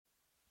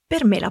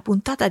Per me la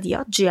puntata di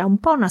oggi è un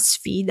po' una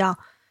sfida.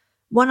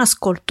 Buon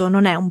ascolto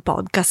non è un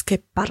podcast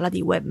che parla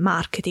di web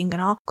marketing,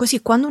 no?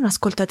 Così quando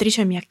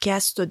un'ascoltatrice mi ha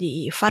chiesto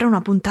di fare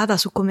una puntata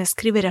su come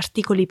scrivere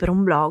articoli per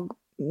un blog,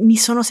 mi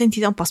sono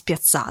sentita un po'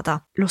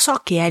 spiazzata. Lo so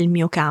che è il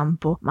mio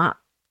campo, ma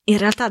in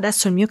realtà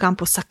adesso il mio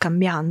campo sta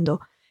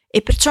cambiando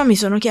e perciò mi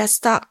sono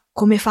chiesta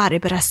come fare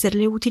per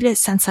esserle utile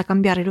senza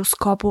cambiare lo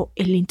scopo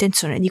e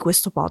l'intenzione di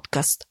questo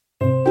podcast.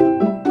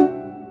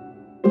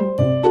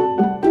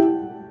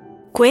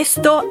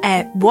 Questo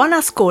è Buon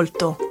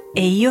Ascolto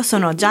e io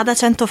sono Giada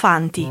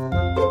Centofanti.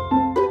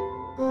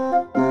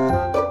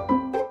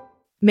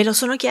 Me lo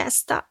sono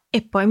chiesta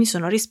e poi mi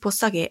sono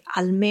risposta che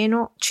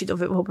almeno ci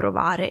dovevo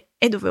provare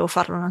e dovevo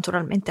farlo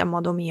naturalmente a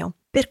modo mio.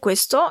 Per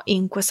questo,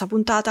 in questa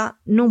puntata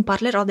non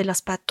parlerò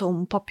dell'aspetto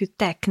un po' più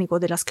tecnico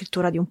della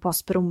scrittura di un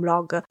post per un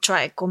blog,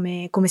 cioè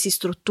come si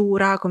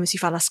struttura, come si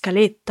fa la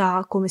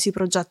scaletta, come si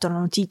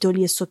progettano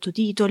titoli e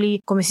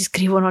sottotitoli, come si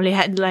scrivono le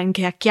headline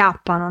che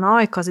acchiappano, no?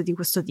 E cose di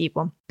questo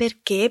tipo.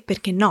 Perché?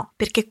 Perché no?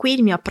 Perché qui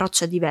il mio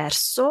approccio è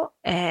diverso,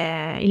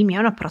 il mio è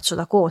un approccio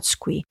da coach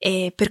qui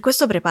e per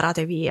questo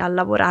preparatevi a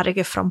lavorare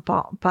che fra un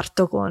po'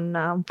 parto con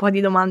un po'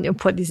 di domande e un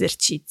po' di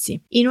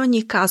esercizi. In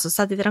ogni caso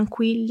state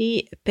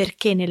tranquilli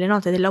perché nelle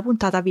note della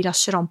puntata vi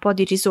lascerò un po'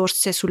 di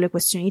risorse sulle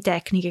questioni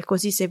tecniche,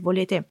 così se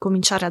volete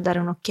cominciare a dare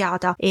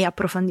un'occhiata e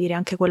approfondire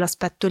anche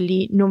quell'aspetto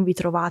lì non vi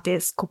trovate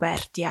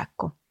scoperti,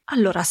 ecco.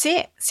 Allora,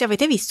 se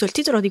avete visto, il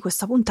titolo di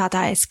questa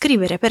puntata è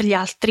Scrivere per gli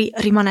altri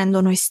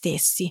rimanendo noi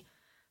stessi.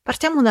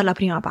 Partiamo dalla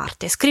prima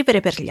parte, scrivere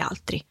per gli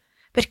altri,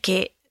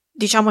 perché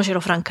diciamocelo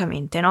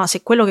francamente, no?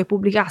 Se quello che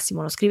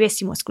pubblicassimo lo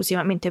scrivessimo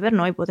esclusivamente per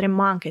noi,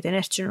 potremmo anche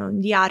tenerci in un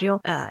diario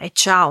e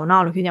ciao,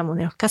 no? Lo chiudiamo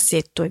nel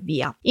cassetto e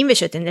via.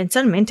 Invece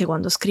tendenzialmente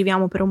quando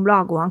scriviamo per un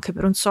blog o anche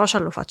per un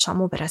social lo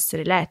facciamo per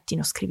essere letti,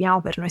 non scriviamo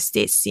per noi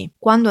stessi.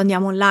 Quando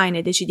andiamo online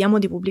e decidiamo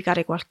di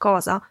pubblicare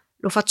qualcosa,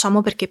 lo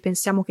facciamo perché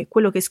pensiamo che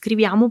quello che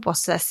scriviamo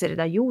possa essere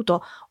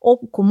d'aiuto o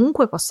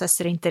comunque possa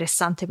essere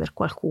interessante per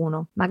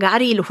qualcuno.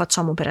 Magari lo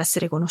facciamo per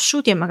essere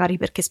conosciuti e magari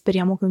perché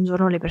speriamo che un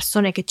giorno le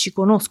persone che ci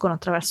conoscono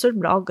attraverso il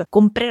blog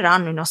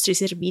compreranno i nostri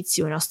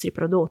servizi o i nostri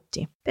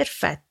prodotti.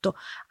 Perfetto.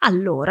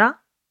 Allora,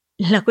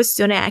 la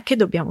questione è che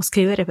dobbiamo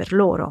scrivere per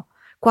loro.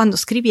 Quando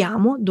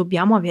scriviamo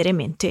dobbiamo avere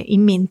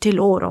in mente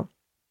loro.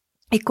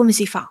 E come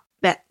si fa?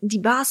 Beh, di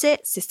base,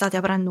 se state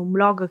aprendo un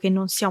blog che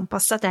non sia un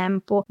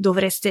passatempo,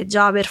 dovreste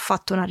già aver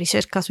fatto una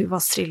ricerca sui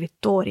vostri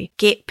lettori,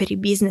 che per i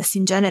business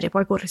in genere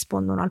poi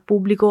corrispondono al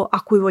pubblico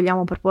a cui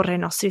vogliamo proporre i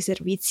nostri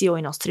servizi o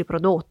i nostri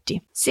prodotti.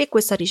 Se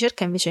questa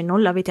ricerca invece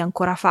non l'avete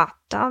ancora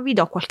fatta, vi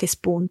do qualche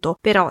spunto,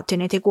 però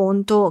tenete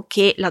conto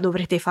che la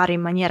dovrete fare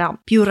in maniera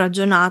più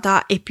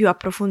ragionata e più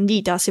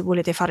approfondita se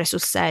volete fare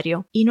sul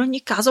serio. In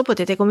ogni caso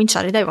potete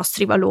cominciare dai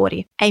vostri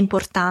valori. È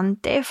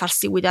importante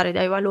farsi guidare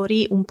dai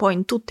valori un po'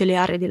 in tutte le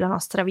aree della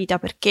nostra vita,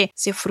 perché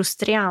se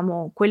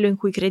frustriamo quello in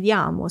cui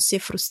crediamo, se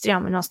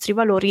frustriamo i nostri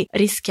valori,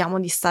 rischiamo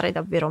di stare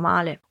davvero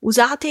male.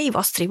 Usate i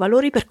vostri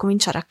valori per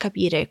cominciare a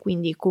capire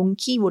quindi con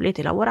chi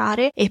volete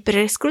lavorare e per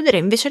escludere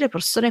invece le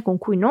persone con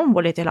cui non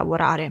volete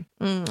lavorare.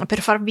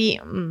 Per farvi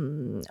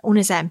un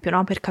esempio,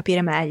 no? Per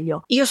capire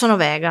meglio. Io sono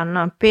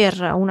vegan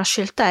per una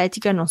scelta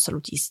etica e non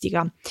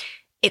salutistica.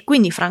 E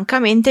quindi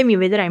francamente mi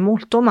vedrei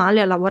molto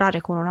male a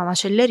lavorare con una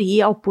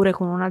macelleria oppure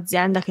con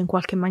un'azienda che in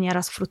qualche maniera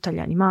sfrutta gli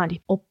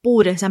animali.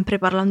 Oppure, sempre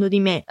parlando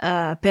di me,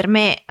 per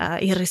me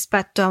il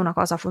rispetto è una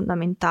cosa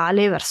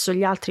fondamentale verso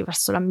gli altri,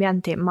 verso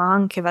l'ambiente, ma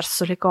anche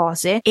verso le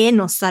cose, e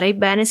non starei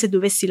bene se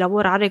dovessi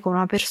lavorare con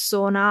una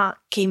persona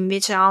che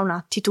invece ha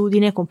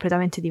un'attitudine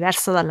completamente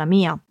diversa dalla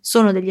mia.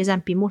 Sono degli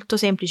esempi molto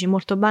semplici,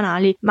 molto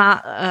banali,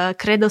 ma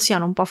credo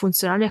siano un po'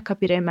 funzionali a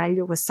capire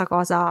meglio questa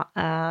cosa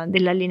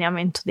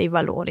dell'allineamento dei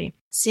valori.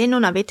 Se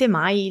non avete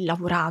mai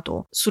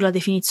lavorato sulla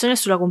definizione e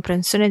sulla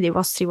comprensione dei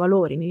vostri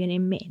valori, mi viene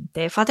in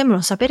mente,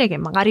 fatemelo sapere che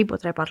magari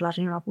potrei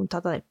parlarne in una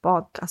puntata del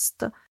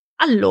podcast.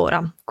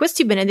 Allora,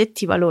 questi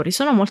benedetti valori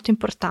sono molto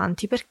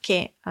importanti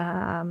perché,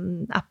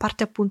 a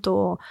parte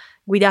appunto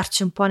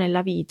guidarci un po'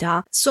 nella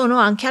vita, sono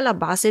anche alla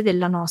base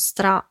della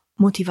nostra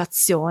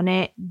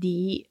motivazione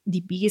di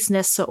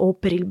business o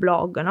per il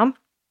blog, no?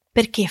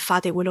 Perché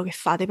fate quello che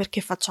fate?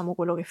 Perché facciamo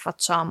quello che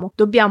facciamo?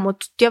 Dobbiamo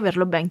tutti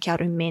averlo ben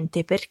chiaro in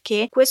mente,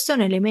 perché questo è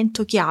un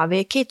elemento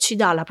chiave che ci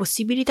dà la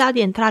possibilità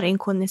di entrare in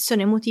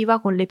connessione emotiva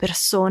con le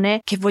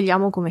persone che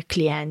vogliamo come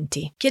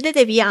clienti.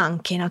 Chiedetevi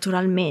anche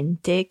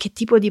naturalmente che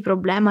tipo di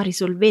problema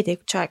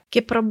risolvete, cioè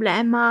che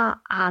problema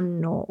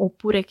hanno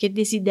oppure che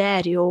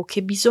desiderio o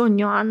che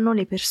bisogno hanno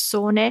le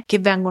persone che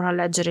vengono a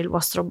leggere il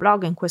vostro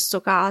blog in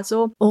questo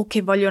caso o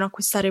che vogliono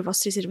acquistare i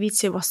vostri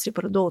servizi e i vostri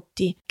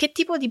prodotti. Che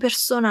tipo di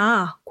persona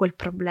ha quel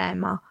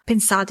problema?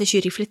 Pensateci,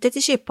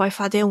 rifletteteci e poi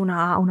fate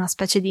una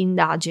specie di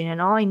indagine,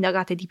 no?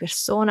 Indagate di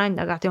persona,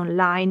 indagate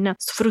online,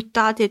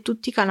 sfruttate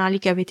tutti i canali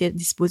che avete a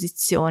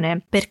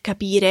disposizione per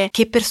capire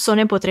che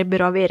persone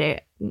potrebbero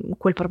avere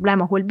quel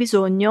problema, quel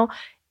bisogno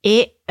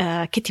e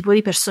che tipo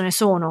di persone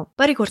sono.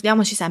 Poi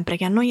ricordiamoci sempre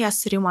che a noi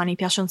esseri umani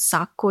piace un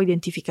sacco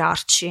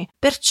identificarci,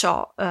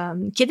 perciò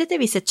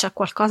chiedetevi se c'è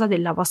qualcosa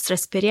della vostra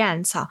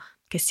esperienza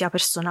che sia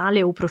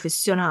personale o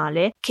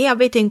professionale, che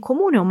avete in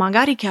comune o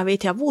magari che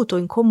avete avuto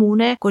in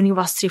comune con i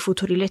vostri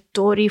futuri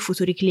lettori,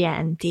 futuri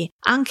clienti.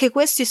 Anche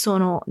questi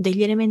sono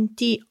degli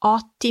elementi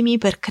ottimi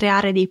per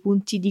creare dei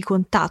punti di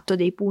contatto,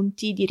 dei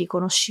punti di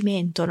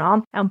riconoscimento,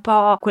 no? È un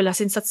po' quella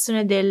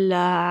sensazione del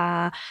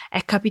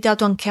è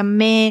capitato anche a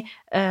me,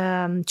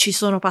 ci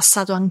sono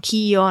passato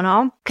anch'io,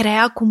 no?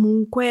 Crea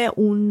comunque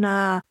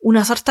una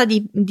sorta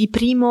di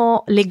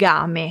primo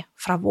legame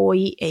fra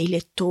voi e i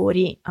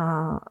lettori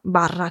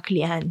barra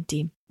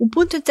clienti. Un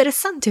punto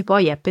interessante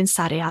poi è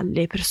pensare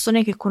alle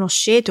persone che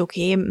conoscete o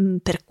che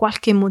per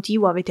qualche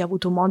motivo avete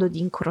avuto modo di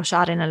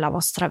incrociare nella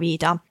vostra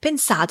vita.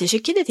 Pensateci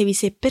e chiedetevi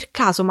se per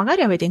caso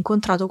magari avete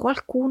incontrato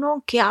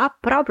qualcuno che ha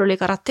proprio le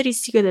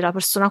caratteristiche della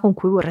persona con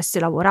cui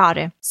vorreste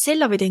lavorare. Se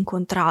l'avete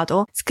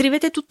incontrato,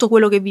 scrivete tutto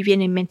quello che vi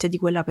viene in mente di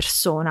quella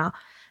persona.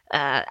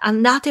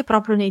 Andate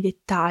proprio nei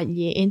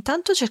dettagli e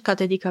intanto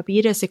cercate di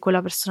capire se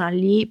quella persona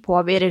lì può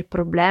avere il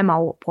problema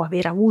o può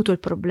aver avuto il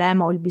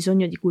problema o il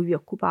bisogno di cui vi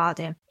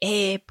occupate,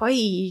 e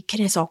poi che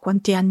ne so,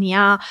 quanti anni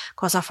ha,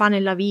 cosa fa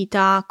nella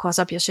vita,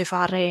 cosa piace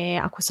fare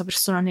a questa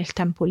persona nel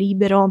tempo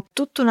libero,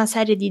 tutta una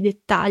serie di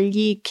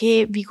dettagli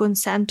che vi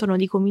consentono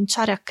di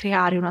cominciare a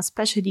creare una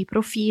specie di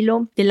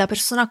profilo della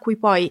persona a cui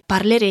poi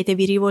parlerete,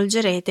 vi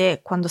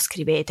rivolgerete quando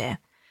scrivete.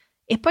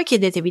 E poi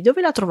chiedetevi dove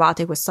la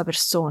trovate questa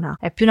persona.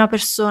 È più una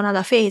persona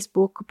da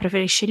Facebook?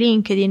 Preferisce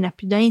LinkedIn? È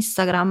più da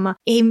Instagram?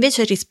 E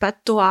invece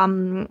rispetto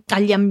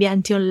agli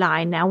ambienti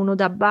online, è uno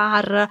da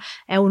bar?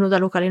 È uno da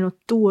locale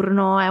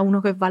notturno? È uno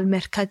che va al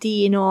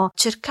mercatino?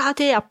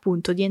 Cercate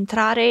appunto di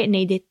entrare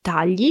nei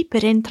dettagli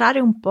per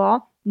entrare un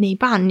po' nei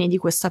panni di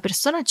questa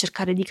persona e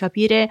cercare di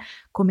capire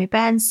come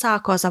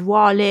pensa, cosa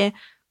vuole,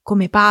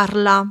 come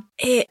parla.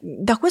 E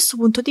da questo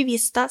punto di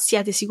vista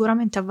siete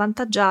sicuramente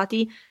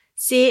avvantaggiati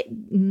se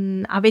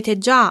avete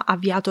già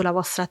avviato la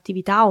vostra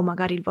attività o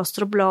magari il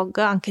vostro blog,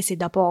 anche se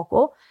da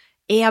poco,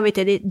 e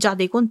avete già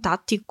dei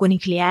contatti con i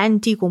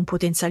clienti, con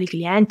potenziali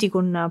clienti,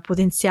 con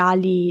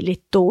potenziali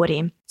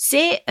lettori.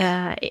 Se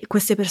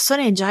queste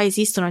persone già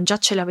esistono e già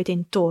ce le avete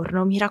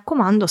intorno, mi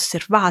raccomando,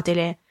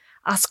 osservatele,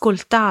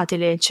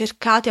 ascoltatele,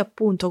 cercate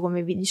appunto,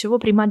 come vi dicevo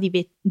prima,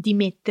 di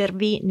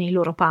mettervi nei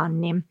loro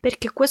panni,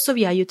 perché questo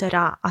vi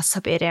aiuterà a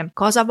sapere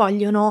cosa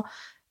vogliono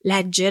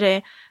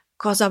leggere,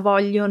 cosa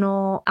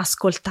vogliono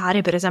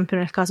ascoltare, per esempio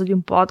nel caso di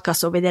un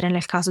podcast o vedere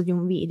nel caso di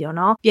un video,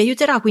 no? Vi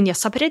aiuterà quindi a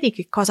sapere di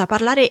che cosa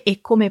parlare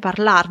e come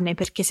parlarne,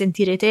 perché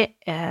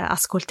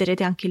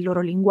ascolterete anche il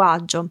loro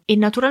linguaggio, e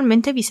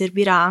naturalmente vi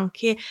servirà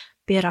anche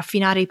per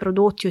affinare i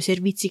prodotti o i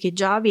servizi che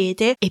già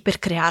avete e per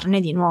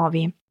crearne di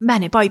nuovi.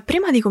 Bene, poi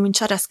prima di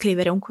cominciare a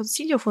scrivere, un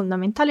consiglio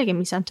fondamentale che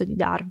mi sento di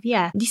darvi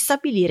è di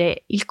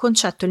stabilire il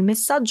concetto, il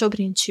messaggio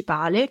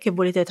principale che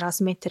volete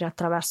trasmettere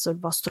attraverso il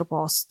vostro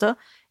post,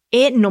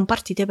 e non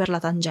partite per la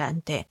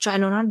tangente, cioè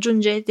non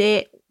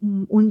aggiungete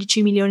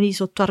 11 milioni di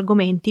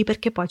sottoargomenti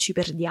perché poi ci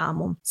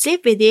perdiamo.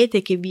 Se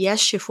vedete che vi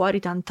esce fuori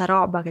tanta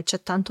roba, che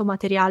c'è tanto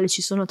materiale,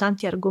 ci sono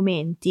tanti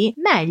argomenti,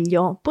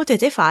 meglio,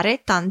 potete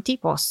fare tanti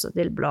post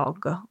del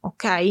blog,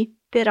 ok?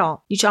 Però,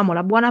 diciamo,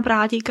 la buona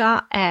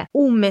pratica è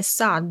un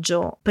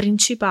messaggio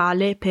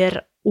principale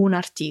per un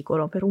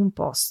articolo, per un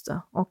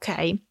post,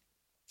 ok?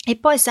 E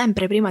poi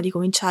sempre prima di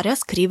cominciare a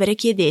scrivere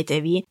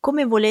chiedetevi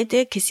come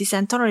volete che si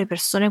sentano le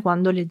persone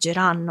quando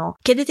leggeranno.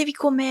 Chiedetevi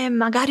come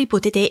magari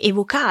potete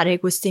evocare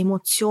queste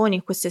emozioni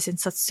e queste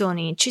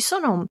sensazioni. Ci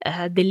sono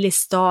delle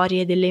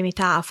storie, delle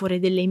metafore,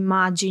 delle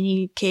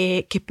immagini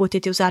che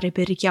potete usare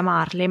per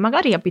richiamarle.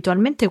 Magari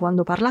abitualmente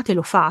quando parlate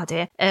lo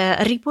fate.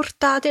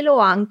 Riportatelo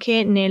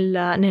anche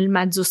nel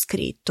mezzo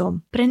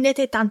scritto.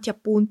 Prendete tanti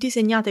appunti,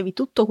 segnatevi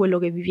tutto quello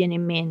che vi viene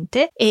in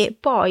mente e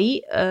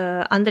poi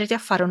andrete a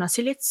fare una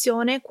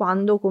selezione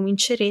quando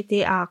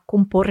comincerete a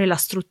comporre la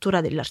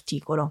struttura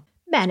dell'articolo.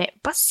 Bene,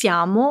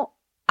 passiamo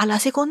alla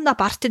seconda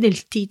parte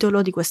del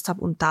titolo di questa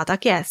puntata,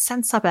 che è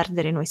senza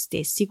perdere noi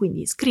stessi,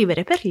 quindi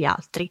scrivere per gli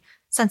altri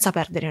senza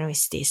perdere noi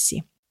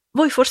stessi.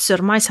 Voi forse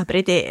ormai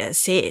saprete,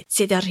 se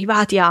siete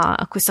arrivati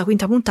a questa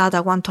quinta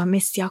puntata, quanto a me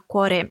stia a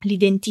cuore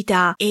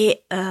l'identità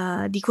e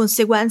di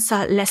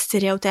conseguenza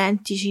l'essere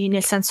autentici,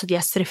 nel senso di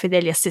essere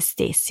fedeli a se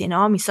stessi,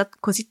 no? Mi sta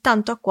così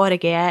tanto a cuore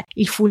che è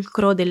il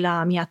fulcro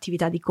della mia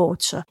attività di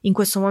coach. In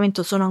questo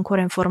momento sono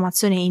ancora in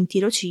formazione e in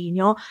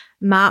tirocinio,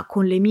 ma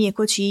con le mie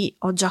coach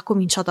ho già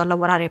cominciato a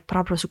lavorare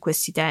proprio su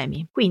questi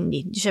temi.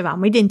 Quindi,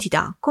 dicevamo,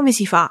 identità. Come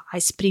si fa a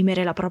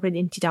esprimere la propria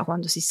identità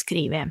quando si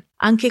scrive?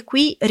 Anche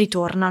qui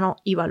ritornano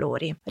i valori.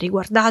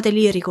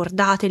 Riguardateli,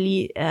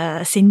 ricordateli,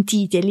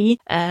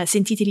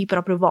 sentiteli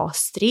proprio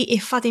vostri e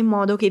fate in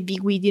modo che vi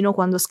guidino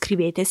quando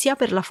scrivete, sia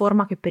per la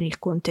forma che per il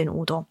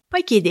contenuto.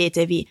 Poi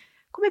chiedetevi: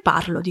 come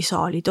parlo di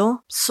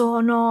solito?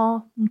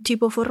 Sono un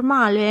tipo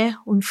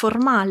formale o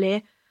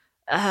informale?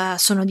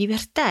 Sono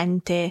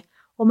divertente?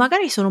 O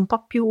magari sono un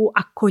po' più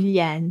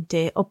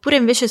accogliente, oppure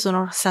invece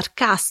sono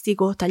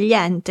sarcastico,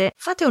 tagliente.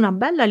 Fate una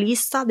bella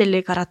lista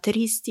delle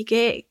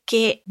caratteristiche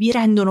che vi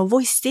rendono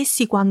voi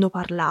stessi quando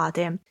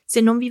parlate. Se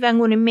non vi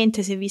vengono in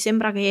mente, se vi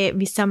sembra che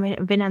vi stia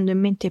venendo in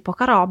mente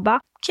poca roba,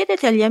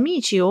 chiedete agli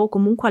amici o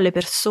comunque alle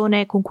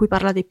persone con cui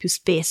parlate più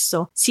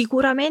spesso.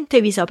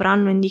 Sicuramente vi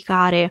sapranno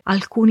indicare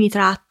alcuni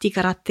tratti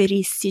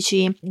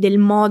caratteristici del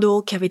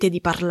modo che avete di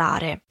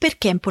parlare.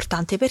 Perché è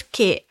importante?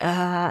 Perché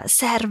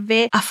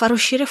serve a far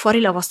uscire fuori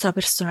la vostra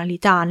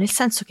personalità, nel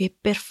senso che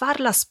per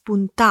farla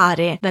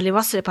spuntare dalle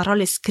vostre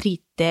parole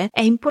scritte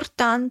è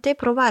importante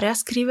provare a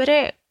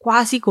scrivere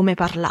quasi come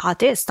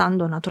parlate,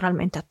 stando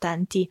naturalmente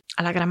attenti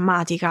alla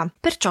grammatica.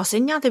 Perciò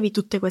segnatevi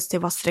tutte queste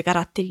vostre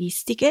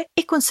caratteristiche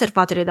e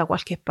conservatele da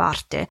qualche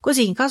parte.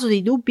 Così in caso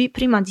di dubbi,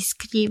 prima di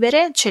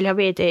scrivere ce le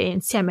avete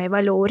insieme ai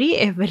valori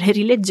e ve le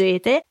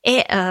rileggete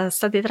e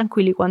state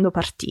tranquilli quando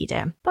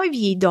partite. Poi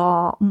vi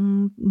do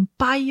un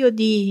paio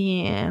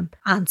di...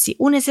 anzi,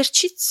 un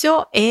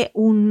esercizio e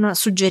un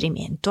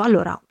suggerimento.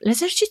 Allora,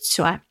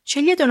 l'esercizio è: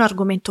 scegliete un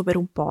argomento per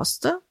un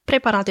post,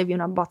 preparatevi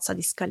una bozza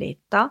di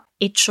scaletta,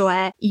 e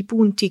cioè i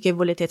punti che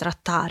volete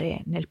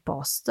trattare nel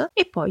post,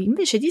 e poi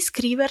invece di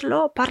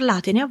scriverlo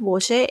parlatene a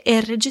voce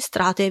e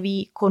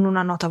registratevi con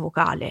una nota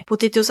vocale.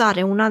 Potete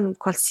usare una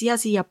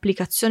qualsiasi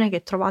applicazione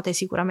che trovate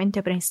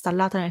sicuramente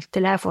preinstallata nel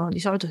telefono, di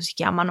solito si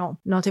chiamano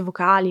note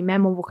vocali,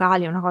 memo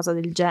vocali, una cosa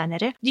del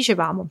genere.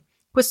 Dicevamo,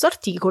 questo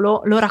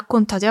articolo lo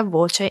raccontate a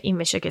voce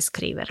invece che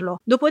scriverlo.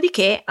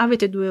 Dopodiché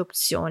avete due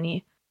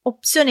opzioni.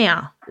 Opzione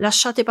A: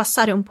 lasciate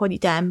passare un po' di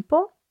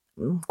tempo,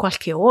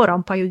 qualche ora,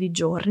 un paio di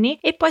giorni,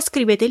 e poi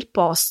scrivete il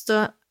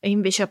post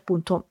invece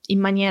appunto in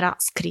maniera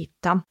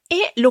scritta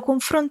e lo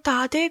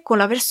confrontate con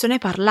la versione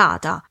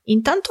parlata,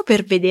 intanto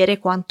per vedere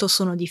quanto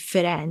sono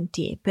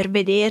differenti, per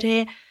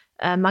vedere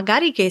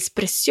magari che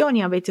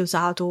espressioni avete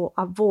usato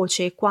a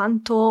voce,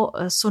 quanto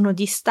sono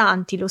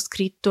distanti lo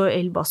scritto e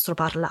il vostro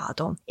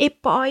parlato, e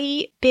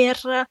poi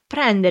per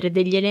prendere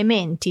degli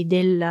elementi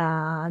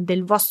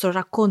del vostro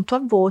racconto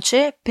a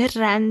voce per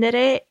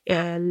rendere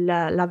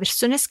la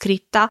versione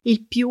scritta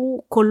il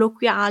più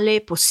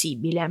colloquiale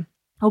possibile.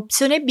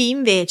 Opzione B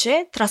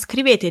invece: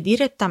 trascrivete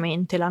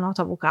direttamente la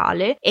nota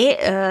vocale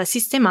e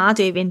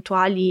sistemate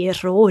eventuali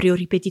errori o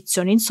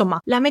ripetizioni, insomma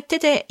la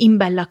mettete in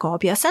bella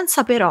copia,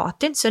 senza però,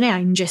 attenzione, a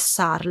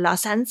ingessarla,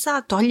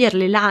 senza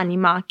toglierle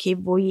l'anima che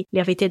voi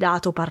le avete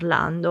dato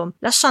parlando,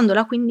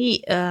 lasciandola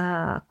quindi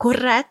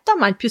corretta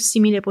ma il più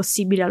simile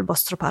possibile al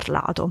vostro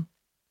parlato.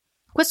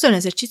 Questo è un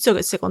esercizio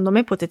che secondo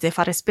me potete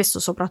fare spesso,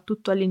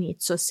 soprattutto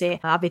all'inizio se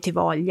avete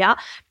voglia,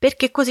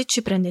 perché così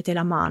ci prendete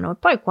la mano e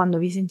poi quando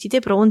vi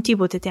sentite pronti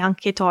potete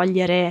anche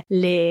togliere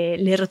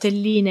le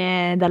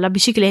rotelline dalla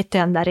bicicletta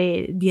e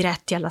andare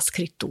diretti alla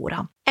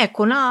scrittura.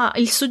 Ecco,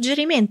 il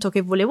suggerimento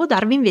che volevo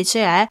darvi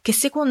invece è che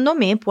secondo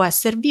me può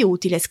esservi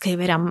utile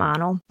scrivere a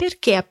mano,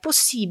 perché è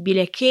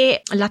possibile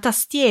che la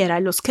tastiera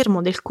e lo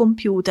schermo del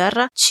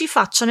computer ci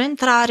facciano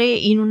entrare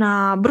in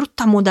una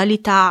brutta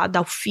modalità da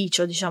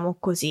ufficio, diciamo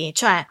così,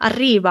 cioè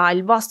arriva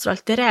il vostro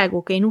alter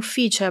ego che in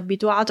ufficio è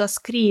abituato a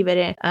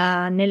scrivere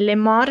nelle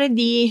more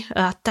di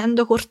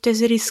attendo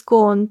cortese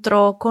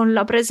riscontro con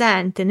la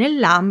presente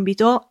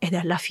nell'ambito, ed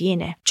è la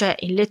fine, cioè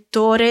il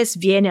lettore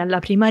sviene alla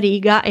prima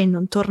riga e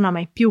non torna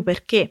mai più,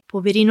 perché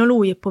poverino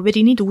lui e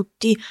poverini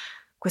tutti,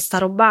 questa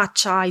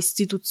robaccia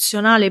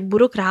istituzionale e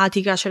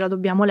burocratica ce la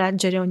dobbiamo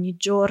leggere ogni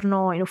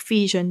giorno in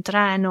ufficio, in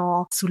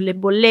treno, sulle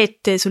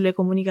bollette, sulle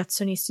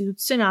comunicazioni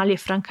istituzionali, e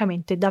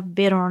francamente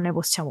davvero non ne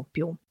possiamo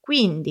più.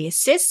 Quindi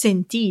se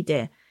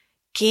sentite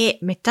che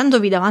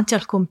mettendovi davanti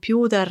al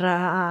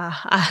computer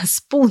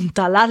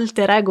spunta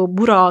l'alter ego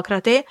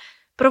burocrate,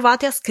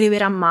 provate a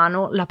scrivere a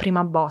mano la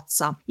prima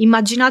bozza.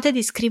 Immaginate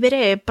di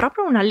scrivere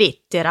proprio una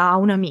lettera a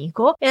un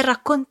amico e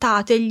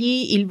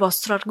raccontategli il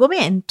vostro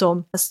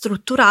argomento,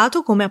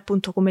 strutturato come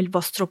appunto come il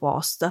vostro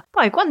post.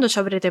 Poi quando ci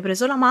avrete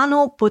preso la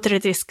mano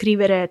potrete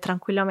scrivere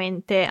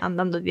tranquillamente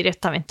andando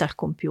direttamente al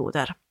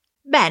computer.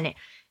 Bene.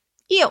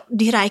 Io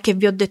direi che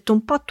vi ho detto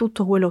un po'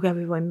 tutto quello che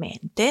avevo in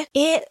mente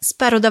e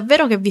spero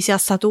davvero che vi sia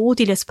stato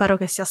utile, spero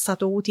che sia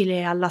stato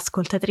utile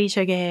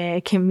all'ascoltatrice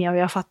che mi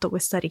aveva fatto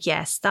questa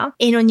richiesta,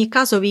 e in ogni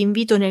caso vi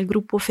invito nel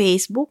gruppo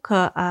Facebook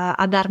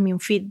a darmi un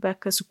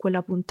feedback su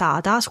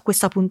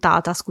questa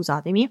puntata,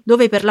 scusatemi,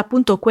 dove per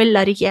l'appunto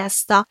quella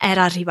richiesta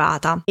era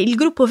arrivata. Il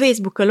gruppo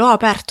Facebook l'ho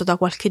aperto da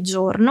qualche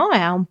giorno,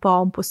 è un po'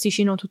 un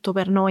posticino tutto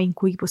per noi in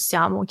cui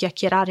possiamo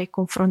chiacchierare e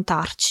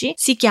confrontarci,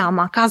 si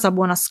chiama Casa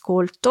Buon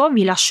Ascolto,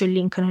 vi lascio il link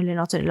nelle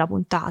note della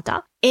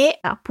puntata e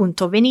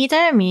appunto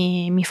venite,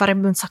 mi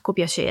farebbe un sacco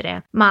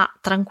piacere, ma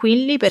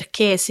tranquilli,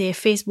 perché se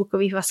Facebook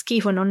vi fa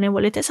schifo e non ne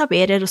volete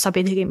sapere, lo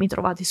sapete che mi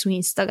trovate su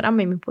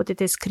Instagram e mi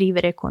potete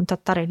scrivere e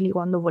contattare lì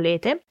quando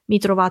volete. Mi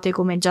trovate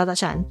come Giada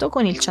 100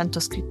 con il 100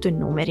 scritto in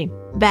numeri.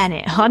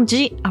 Bene,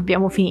 oggi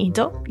abbiamo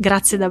finito,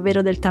 grazie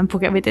davvero del tempo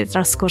che avete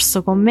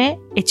trascorso con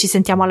me e ci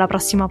sentiamo alla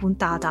prossima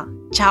puntata.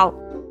 Ciao!